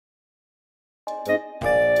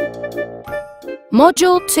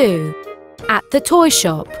Module 2. At the toy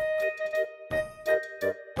shop.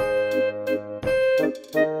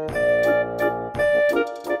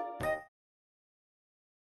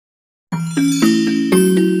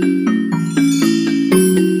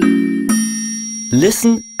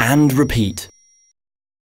 Listen and repeat.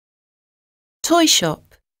 Toy shop.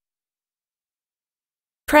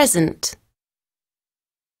 Present.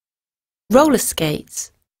 Roller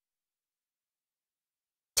skates.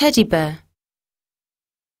 Teddy bear.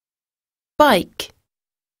 Bike.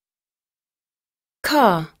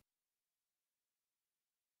 Car.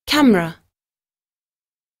 Camera.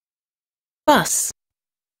 Bus.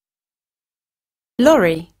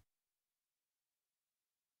 Lorry.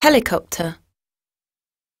 Helicopter.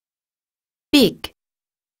 Big.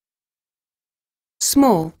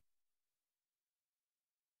 Small.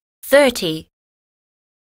 30,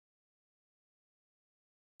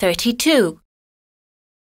 32,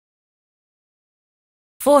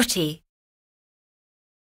 40,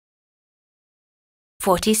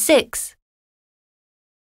 46,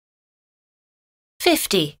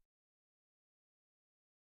 50.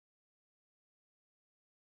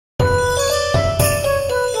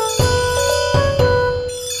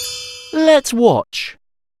 Let's watch.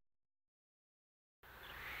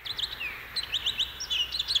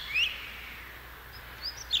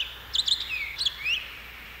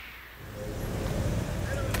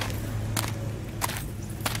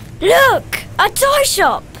 Look! A toy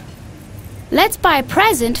shop! Let's buy a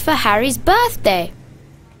present for Harry's birthday.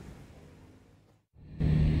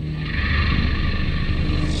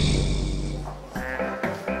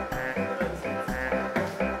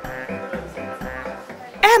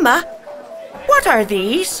 Emma, what are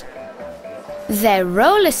these? They're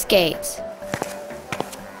roller skates.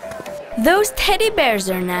 Those teddy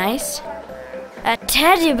bears are nice. A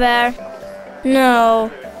teddy bear?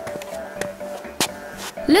 No.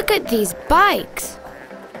 Look at these bikes.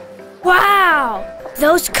 Wow!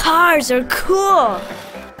 Those cars are cool!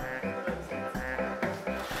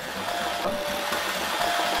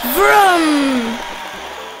 Vroom!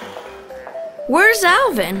 Where's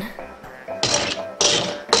Alvin?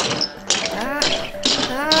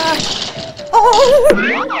 Oh!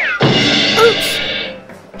 Oops!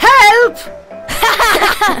 Help!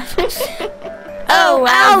 Oh,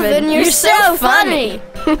 Alvin, you're so funny!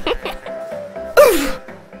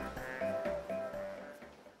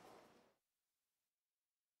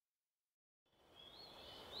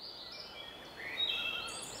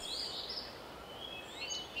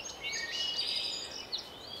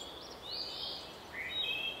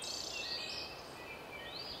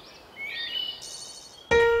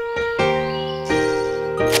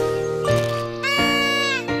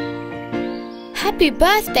 Happy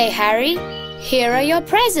birthday, Harry. Here are your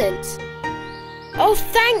presents. Oh,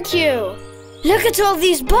 thank you! Look at all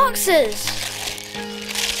these boxes!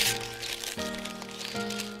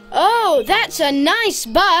 Oh, that's a nice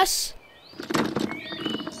bus.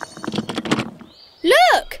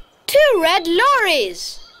 Look! 2 red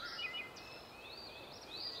lorries.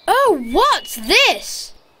 Oh, what's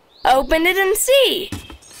this? Open it and see!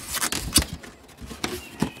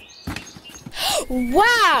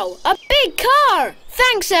 Wow! A big car!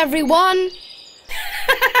 Thanks, everyone!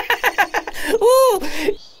 Ooh!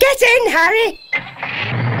 Get in, Harry!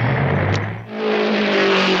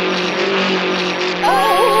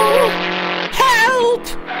 Oh! Help!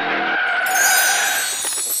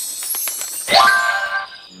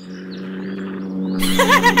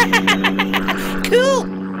 Cool!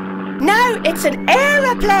 Now it's an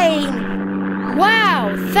aeroplane!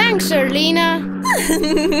 Wow! Thanks, Erlina!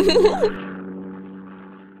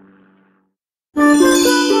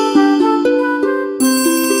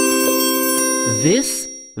 This,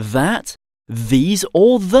 that, these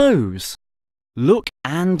or those. Look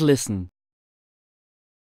and listen.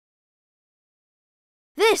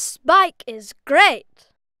 This bike is great!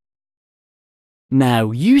 Now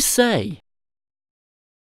you say.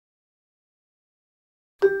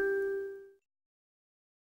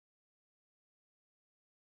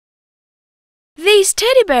 These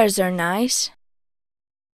teddy bears are nice.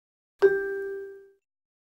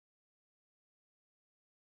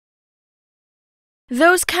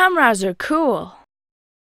 Those cameras are cool.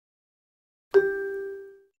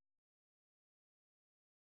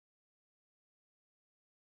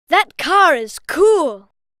 That car is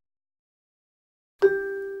cool.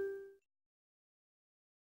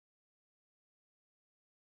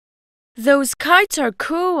 Those kites are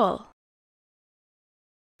cool.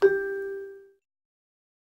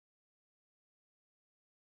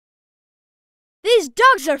 These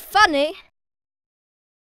dogs are funny.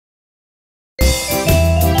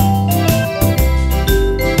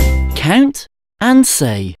 and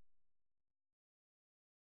say,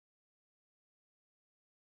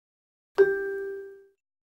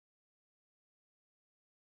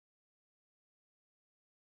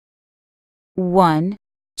 One,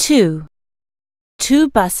 two. 2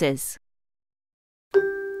 buses.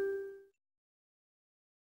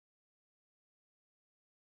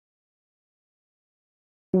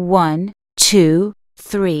 One, two,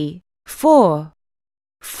 three, 4.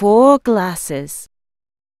 4 glasses.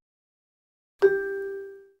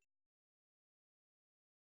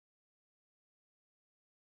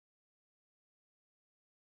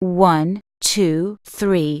 One, two,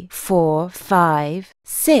 three, 4, 5,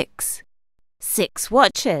 6. 6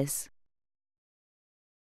 watches.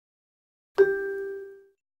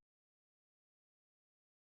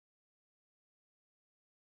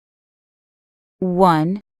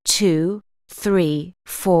 One, two, three,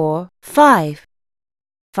 4, 5.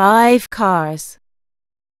 5 cars.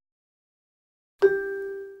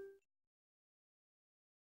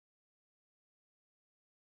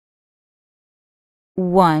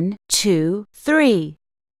 One, two, 3.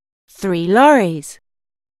 3 lorries.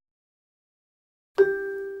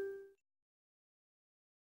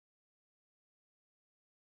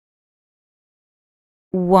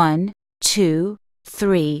 One, two,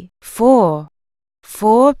 three, 4.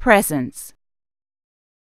 4 presents.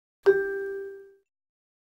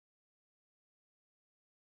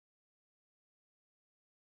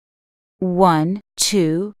 One,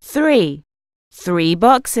 two, 3. 3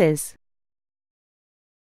 boxes.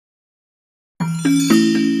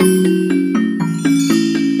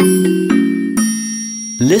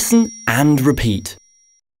 listen and repeat.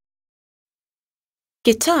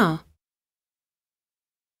 Guitar.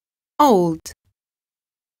 Old.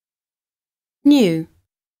 New.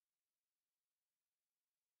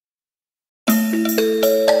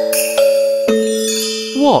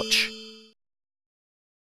 Watch.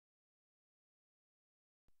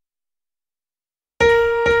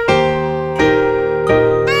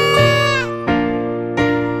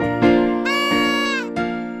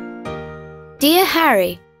 Dear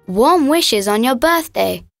Harry, warm wishes on your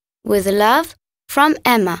birthday. With love, from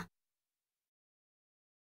Emma.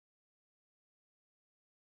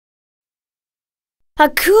 A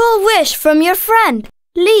cool wish from your friend,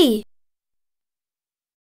 Lee.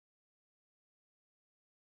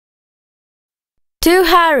 To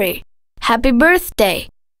Harry, happy birthday.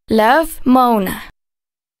 Love, Mona.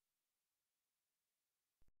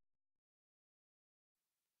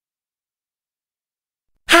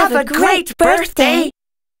 Have a great birthday!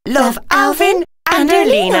 Love, Alvin and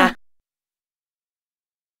Erlina.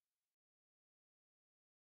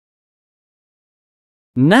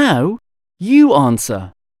 Now you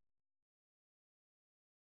answer.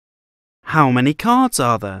 How many cards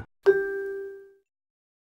are there?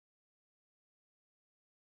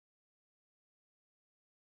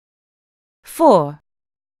 Four.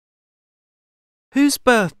 Whose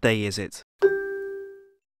birthday is it?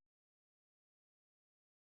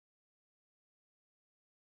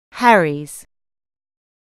 Harry's.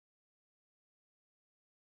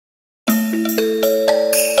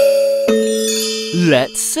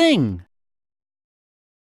 Let's sing.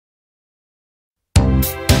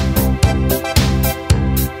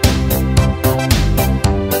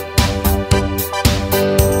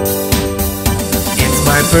 It's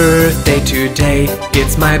my birthday today,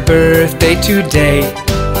 it's my birthday today.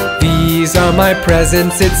 These are my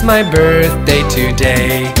presents, it's my birthday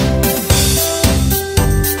today.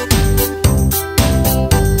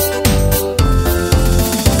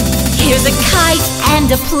 Here's a kite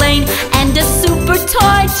and a plane and a super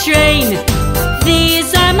toy train.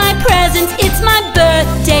 These are my presents, it's my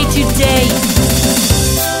birthday today.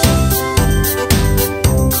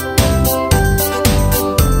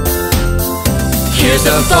 Here's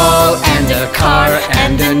a ball and a car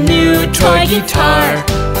and a new toy guitar.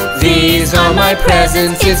 These are my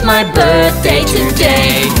presents, it's my birthday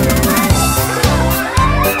today.